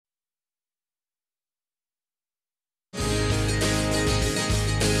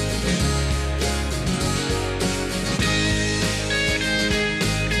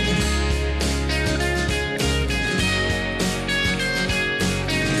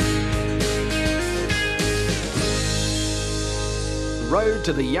Road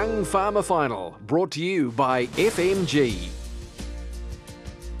to the Young Farmer Final, brought to you by FMG.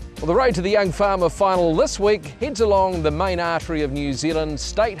 Well, the Road to the Young Farmer Final this week heads along the main artery of New Zealand,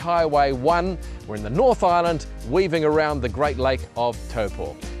 State Highway 1. We're in the North Island, weaving around the Great Lake of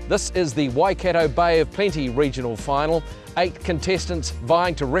Taupo. This is the Waikato Bay of Plenty Regional Final. 8 contestants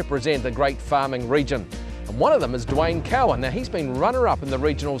vying to represent the great farming region. And one of them is Dwayne Cowan. Now, he's been runner-up in the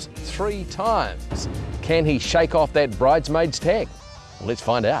regionals 3 times. Can he shake off that bridesmaid's tag? Well, let's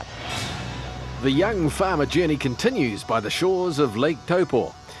find out. The young farmer journey continues by the shores of Lake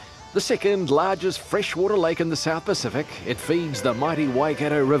Taupo. The second largest freshwater lake in the South Pacific, it feeds the mighty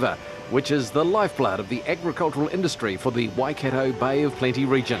Waikato River, which is the lifeblood of the agricultural industry for the Waikato Bay of Plenty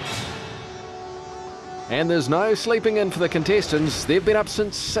region. And there's no sleeping in for the contestants. They've been up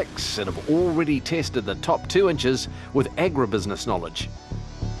since 6 and have already tested the top 2 inches with agribusiness knowledge.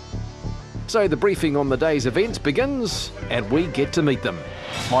 So the briefing on the day's events begins, and we get to meet them.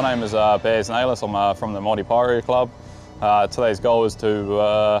 My name is Baz Nayless. I'm from the Māori Pāori Club. Today's goal is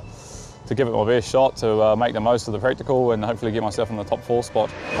to give it my best shot, to make the most of the practical and hopefully get myself in the top 4 spot.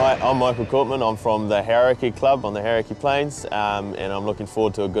 Hi, I'm Michael Courtman. I'm from the Hauraki Club on the Hauraki Plains, and I'm looking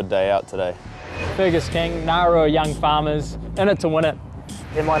forward to a good day out today. Fergus King, Ngārua Young Farmers, in it to win it.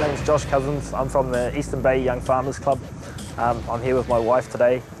 Yeah, my name's Josh Cousins. I'm from the Eastern Bay Young Farmers Club. I'm here with my wife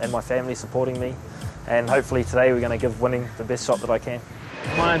today and my family supporting me, and hopefully today we're going to give winning the best shot that I can.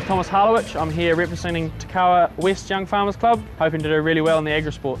 My name's Thomas Harlowich. I'm here representing Te Kawa West Young Farmers Club, hoping to do really well in the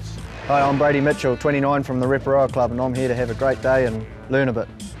agri-sports. Hi, I'm Brady Mitchell, 29 from the Reparoa Club, and I'm here to have a great day and learn a bit.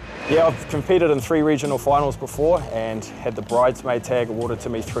 Yeah, I've competed in 3 regional finals before and had the bridesmaid tag awarded to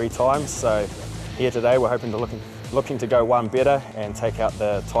me 3 times. So here today we're looking to go one better and take out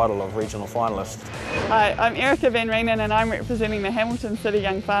the title of regional finalist. Hi, I'm Erica Van Reenen and I'm representing the Hamilton City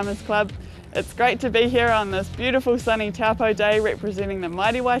Young Farmers Club. It's great to be here on this beautiful sunny Taupo day representing the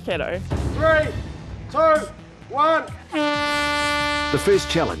mighty Waikato. 3, 2, 1. The first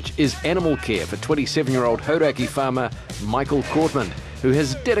challenge is animal care for 27-year-old Hauraki farmer Michael Courtman, who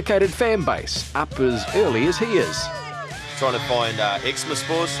has a dedicated fan base up as early as he is. Trying to find eczema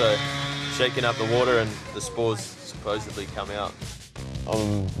spores, so shaking up the water and the spores supposedly come out.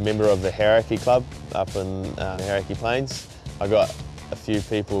 I'm a member of the Hauraki Club up in the Hauraki Plains. I got a few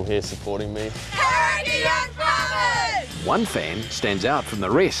people here supporting me. Hauraki Young Farmers! One fan stands out from the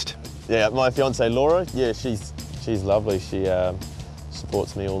rest. Yeah, my fiancée Laura, yeah, she's lovely. She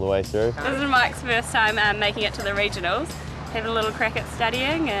supports me all the way through. This is Mike's first time making it to the regionals. Have a little crack at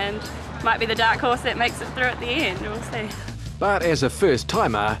studying and might be the dark horse that makes it through at the end, we'll see. But as a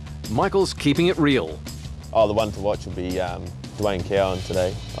first-timer, Michael's keeping it real. Oh, the one to watch will be Dwayne Cowan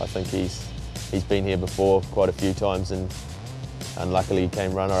today. I think he's been here before quite a few times and luckily he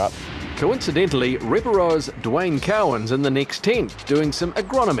came runner-up. Coincidentally, Reparoa's Dwayne Cowan's in the next tent doing some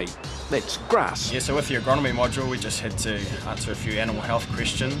agronomy. That's grass. Yeah, so with the agronomy module we just had to answer a few animal health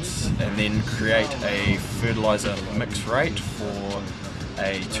questions and then create a fertiliser mix rate for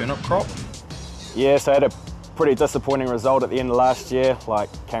a turnip crop. Yeah, so I had a pretty disappointing result at the end of last year,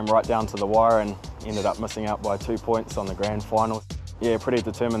 came right down to the wire and ended up missing out by 2 points on the grand final. Yeah, pretty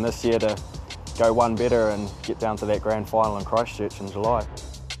determined this year to go one better and get down to that grand final in Christchurch in July.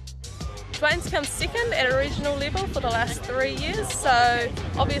 Dwayne's come second at a regional level for the last 3 years, so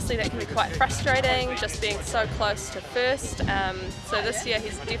obviously that can be quite frustrating, just being so close to first. So this year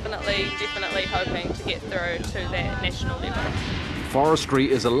he's definitely hoping to get through to that national level. Forestry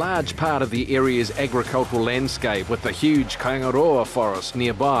is a large part of the area's agricultural landscape, with the huge Kaingaroa forest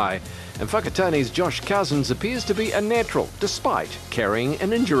nearby. And Whakatane's Josh Cousins appears to be a natural, despite carrying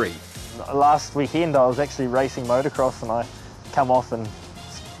an injury. Last weekend I was actually racing motocross and I come off and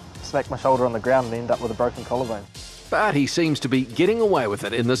smacked my shoulder on the ground and ended up with a broken collarbone. But he seems to be getting away with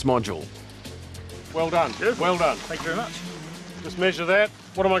it in this module. Well done, well done. Thank you very much. Just measure that.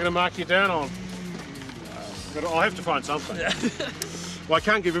 What am I going to mark you down on? I'll have to find something. Well, I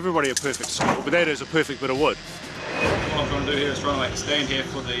can't give everybody a perfect score, but that is a perfect bit of wood. What I'm trying to do here is trying to make a stand here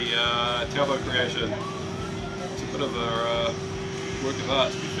for the Taupo creation. It's a bit of a work of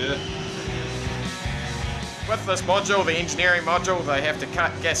art, to be fair. With this module, the engineering module, they have to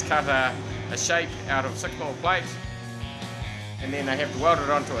gas cut a shape out of 6mm plate, and then they have to weld it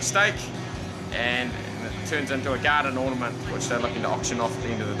onto a stake, and it turns into a garden ornament which they're looking to auction off at the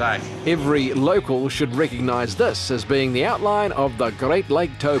end of the day. Every local should recognise this as being the outline of the Great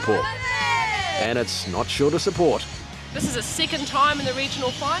Lake Taupo, and it's not short of support. This is his second time in the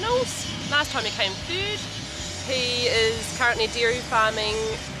regional finals. Last time he came third. He is currently dairy farming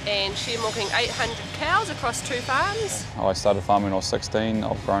and share milking 800 cows across 2 farms. I started farming when I was 16.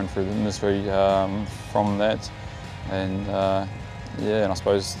 I've grown through the industry from that, and Yeah, and I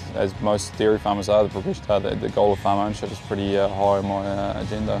suppose as most dairy farmers are, the goal of farm ownership is pretty high on my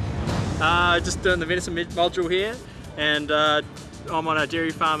agenda. Just doing the venison module here, and I'm on a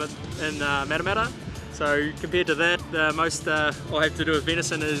dairy farm in Matamata. So compared to that, the most I have to do with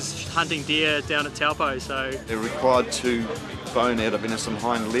venison is hunting deer down at Taupo. So they're required to bone out a venison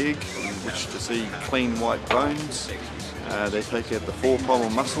hind leg, which to see clean white bones. They take out the 4 pommel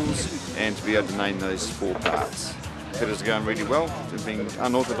muscles and to be able to name those 4 parts. Headers are going really well. They've been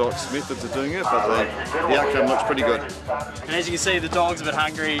unorthodox methods of doing it, but the outcome looks pretty good. And as you can see, the dog's a bit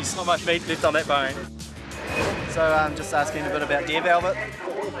hungry. There's not much meat left on that bone. So I'm just asking a bit about deer velvet,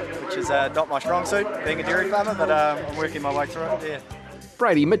 which is not my strong suit, being a dairy farmer, but I'm working my way through it, yeah.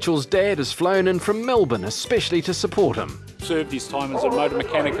 Brady Mitchell's dad has flown in from Melbourne especially to support him. Served his time as a motor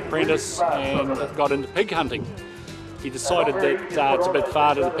mechanic apprentice and got into pig hunting. He decided that it's a bit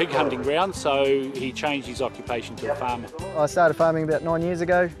far to the pig hunting ground, so he changed his occupation to a farmer. I started farming about 9 years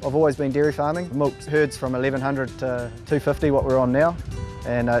ago. I've always been dairy farming. Milked herds from 1100 to 250, what we're on now,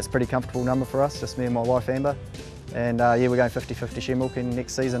 and it's a pretty comfortable number for us, just me and my wife Amber. And yeah, we're going 50-50 share milking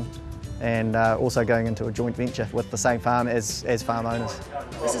next season, and also going into a joint venture with the same farm as farm owners.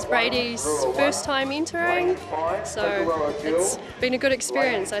 This is Brady's first time entering, so it's been a good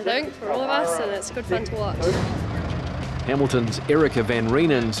experience, I think, for all of us, and it's good fun to watch. Hamilton's Erica Van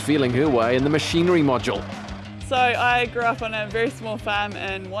Rienen's feeling her way in the machinery module. So I grew up on a very small farm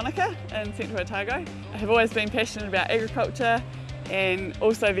in Wanaka in Central Otago. I have always been passionate about agriculture and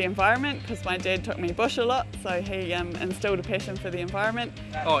also the environment, because my dad took me bush a lot, so he instilled a passion for the environment.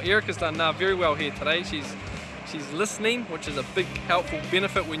 Oh, Erica's done very well here today. She's listening, which is a big helpful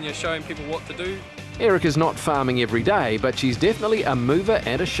benefit when you're showing people what to do. Erica's not farming every day, but she's definitely a mover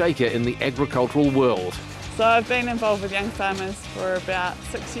and a shaker in the agricultural world. So I've been involved with young farmers for about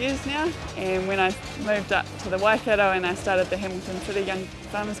 6 years now, and when I moved up to the Waikato and I started the Hamilton City Young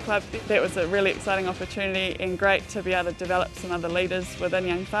Farmers Club, that was a really exciting opportunity and great to be able to develop some other leaders within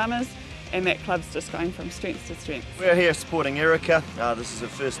young farmers, and that club's just going from strength to strength. We're here supporting Erica. This is her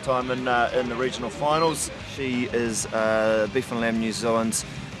first time in the regional finals. She is Beef and Lamb New Zealand's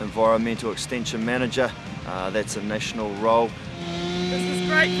Environmental Extension Manager. That's a national role. This is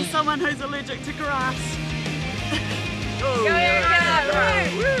great for someone who's allergic to grass.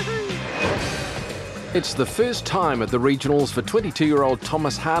 It's the first time at the regionals for 22-year-old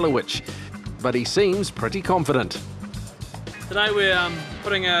Thomas Harlowich, but he seems pretty confident. Today we're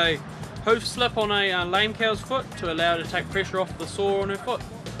putting a hoof slip on a lame cow's foot to allow her to take pressure off the sore on her foot.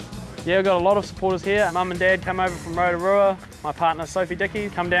 Yeah, we've got a lot of supporters here. Mum and Dad come over from Rotorua. My partner Sophie Dickey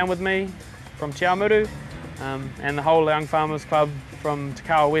come down with me from Te Aomuru, and the whole Young Farmers Club from Te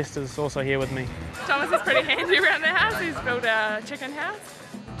Kawa West is also here with me. Thomas is pretty handy around the house. He's built a chicken house.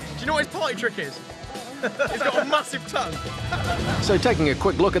 Do you know what his party trick is? He's got a massive tongue. So taking a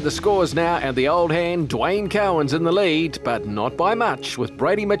quick look at the scores now, and the old hand Dwayne Cowan's in the lead, but not by much, with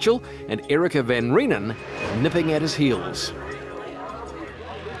Brady Mitchell and Erica Van Rienen nipping at his heels.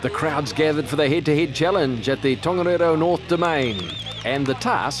 The crowd's gathered for the head-to-head challenge at the Tongariro North Domain, and the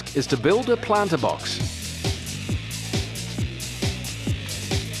task is to build a planter box.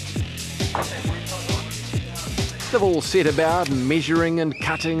 They've all set about measuring and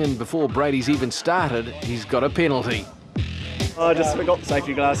cutting, and before Brady's even started, he's got a penalty. I just forgot the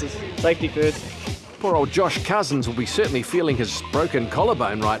safety glasses. Safety first. Poor old Josh Cousins will be certainly feeling his broken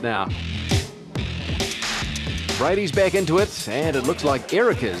collarbone right now. Brady's back into it, and it looks like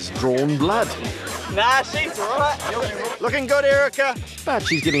Erica's drawn blood. Nah, she's all right. Looking good, Erica. But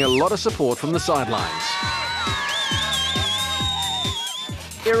she's getting a lot of support from the sidelines.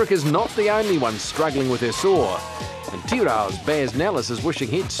 Erica's not the only one struggling with her sore, and Tirau's Baz Nellis is wishing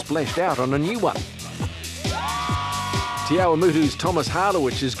he'd splashed out on a new one. Te Awamutu's Thomas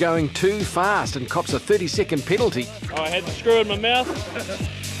Harlowich is going too fast and cops a 30-second penalty. I had the screw in my mouth.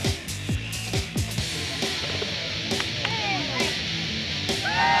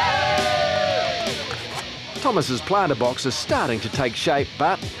 Thomas's planter box is starting to take shape,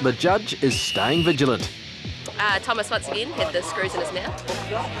 but the judge is staying vigilant. Thomas once again had the screws in his mouth.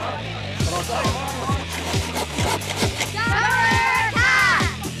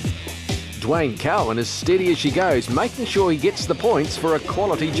 Dwayne Cowan is steady as she goes, making sure he gets the points for a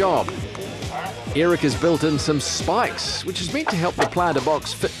quality job. Eric has built in some spikes, which is meant to help the planter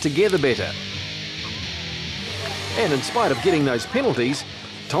box fit together better. And in spite of getting those penalties,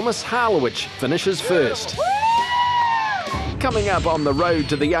 Thomas Harlowich finishes first. Coming up on the road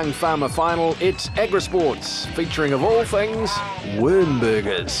to the Young Farmer Final, it's Agrisports, featuring of all things, worm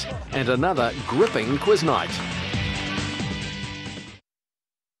burgers and another gripping quiz night.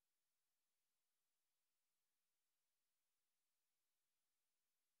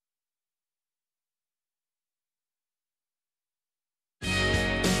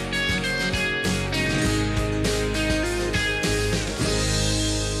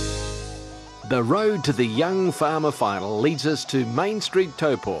 The road to the Young Farmer Final leads us to Main Street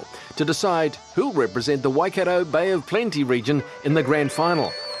Taupo to decide who'll represent the Waikato Bay of Plenty region in the Grand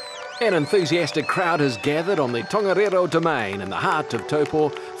Final. An enthusiastic crowd has gathered on the Tongariro Domain in the heart of Taupo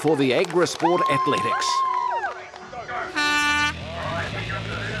for the Agrisport Athletics.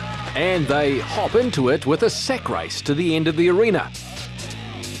 And they hop into it with a sack race to the end of the arena.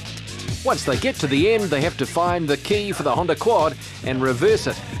 Once they get to the end, they have to find the key for the Honda Quad and reverse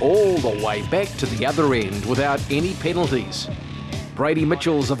it all the way back to the other end without any penalties. Brady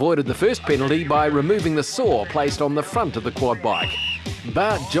Mitchell's avoided the first penalty by removing the saw placed on the front of the quad bike.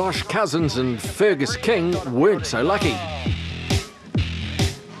 But Josh Cousins and Fergus King weren't so lucky.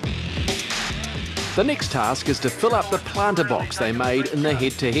 The next task is to fill up the planter box they made in the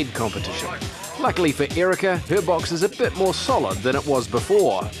head-to-head competition. Luckily for Erica, her box is a bit more solid than it was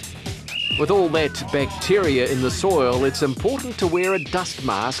before. With all that bacteria in the soil, it's important to wear a dust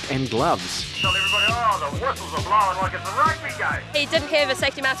mask and gloves. Tell everybody, oh, the whistles are blowing like it's a rugby game. He didn't have a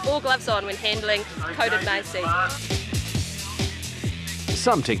safety mask or gloves on when handling coated maize seed.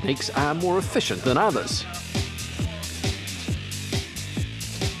 Some techniques are more efficient than others.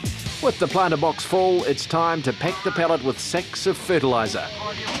 With the planter box full, it's time to pack the pallet with sacks of fertiliser.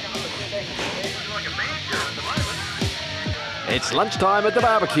 It's lunchtime at the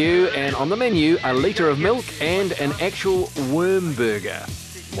barbecue, and on the menu, a litre of milk and an actual worm burger,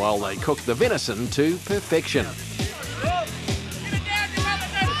 while they cook the venison to perfection.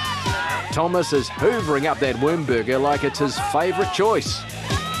 Thomas is hoovering up that worm burger like it's his favourite choice.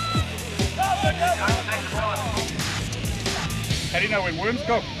 How do you know when worms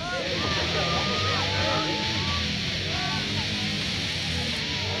cook?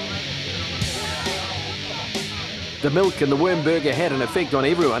 The milk and the worm burger had an effect on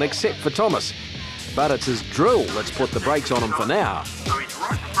everyone except for Thomas. But it's his drill that's put the brakes on him for now. So he's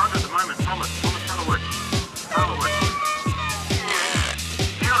right in front at the moment, Thomas. Thomas Calloway. Calloway.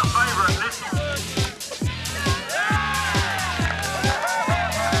 You're a favourite,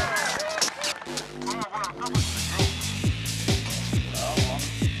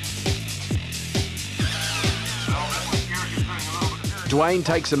 Dwayne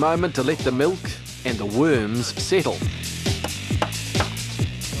takes a moment to let the milk and the worms settle.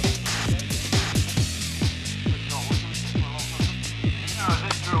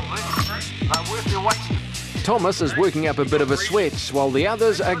 Thomas is working up a bit of a sweat while the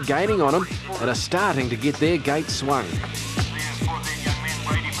others are gaining on him and are starting to get their gate swung.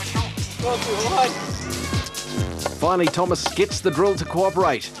 Finally, Thomas gets the drill to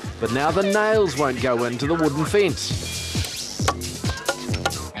cooperate, but now the nails won't go into the wooden fence.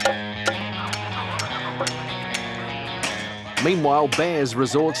 Meanwhile, Baz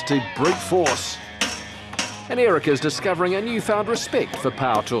resorts to brute force. And Erica's discovering a newfound respect for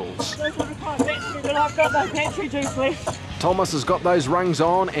power tools. Thomas has got those rungs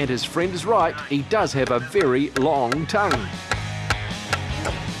on, and his friend is right, he does have a very long tongue.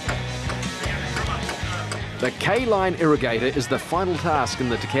 The K-line irrigator is the final task in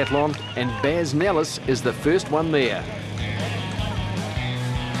the decathlon, and Baz Nellis is the first one there.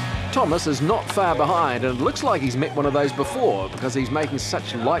 Thomas is not far behind, and it looks like he's met one of those before because he's making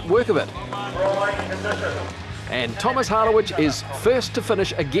such light work of it. And Thomas Harlowich is first to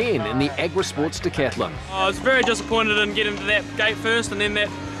finish again in the Agrisports decathlon. I was very disappointed in getting to that gate first and then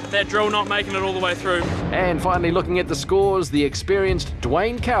that drill not making it all the way through. And finally, looking at the scores, the experienced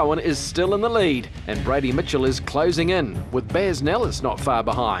Dwayne Cowan is still in the lead, and Brady Mitchell is closing in, with Baz Nellis not far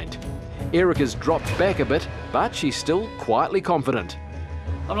behind. Erica's dropped back a bit, but she's still quietly confident.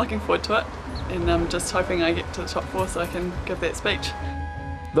 I'm looking forward to it, and I'm just hoping I get to the top 4 so I can give that speech.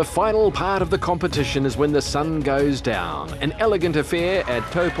 The final part of the competition is when the sun goes down, an elegant affair at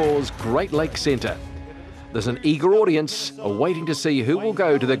Taupo's Great Lakes Centre. There's an eager audience awaiting to see who will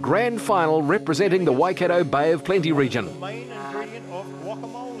go to the grand final representing the Waikato Bay of Plenty region.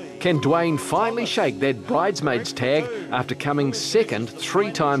 Can Dwayne finally shake that bridesmaid's tag after coming second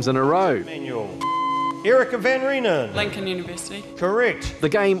 3 times in a row? Erica Van Reenen. Lincoln University. Correct. The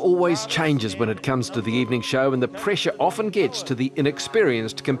game always changes when it comes to the evening show, and the pressure often gets to the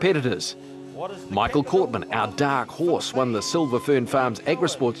inexperienced competitors. Michael Courtman, our dark horse, won the Silver Fern Farms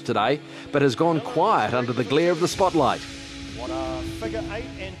Agrisports today, but has gone quiet under the glare of the spotlight.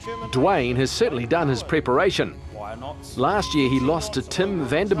 Dwayne has certainly done his preparation. Last year he lost to Tim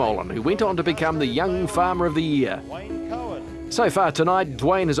Vandermolen, who went on to become the Young Farmer of the Year. So far tonight,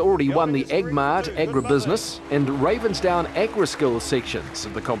 Dwayne has already won the AgMart Agribusiness and Ravensdown AgriSkills sections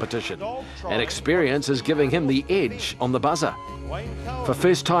of the competition, and experience is giving him the edge on the buzzer. For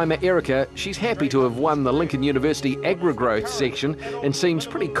first-timer Erica, she's happy to have won the Lincoln University Agri-Growth section and seems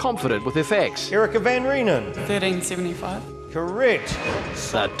pretty confident with her facts. Erica Van Reenen. 1375. Correct.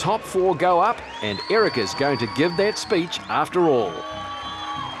 The top 4 go up, and Erica's going to give that speech after all.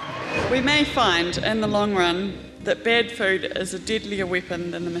 We may find in the long run that bad food is a deadlier weapon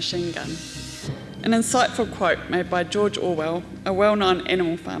than the machine gun. An insightful quote made by George Orwell, a well-known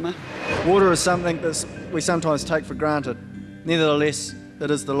animal farmer. Water is something that we sometimes take for granted. Nevertheless, it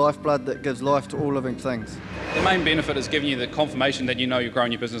is the lifeblood that gives life to all living things. The main benefit is giving you the confirmation that you know you're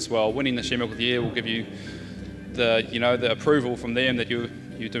growing your business well. Winning the Share Milk of the Year will give you the approval from them that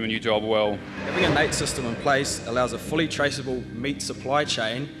you're doing your job well. Having a NATE system in place allows a fully traceable meat supply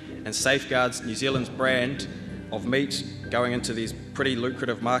chain and safeguards New Zealand's brand of meat going into these pretty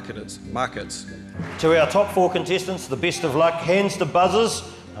lucrative markets. To our top 4 contestants, the best of luck. Hands to buzzers.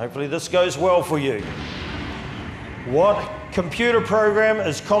 Hopefully this goes well for you. What computer program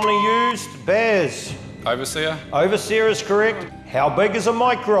is commonly used? Baz. Overseer. Overseer is correct. How big is a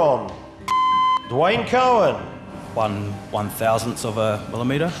micron? Dwayne Cohen. 1/1000th of a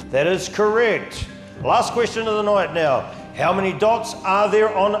millimetre. That is correct. Last question of the night now. How many dots are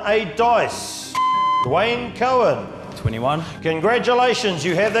there on a dice? Dwayne Cohen. 21. Congratulations,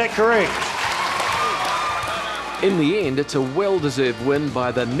 you have that correct. In the end, it's a well-deserved win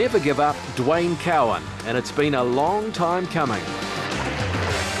by the never-give-up Dwayne Cowan, and it's been a long time coming.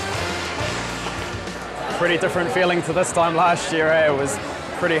 Pretty different feeling to this time last year. It was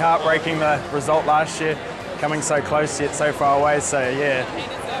pretty heartbreaking, the result last year, coming so close yet so far away. So yeah,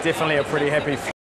 definitely a pretty happy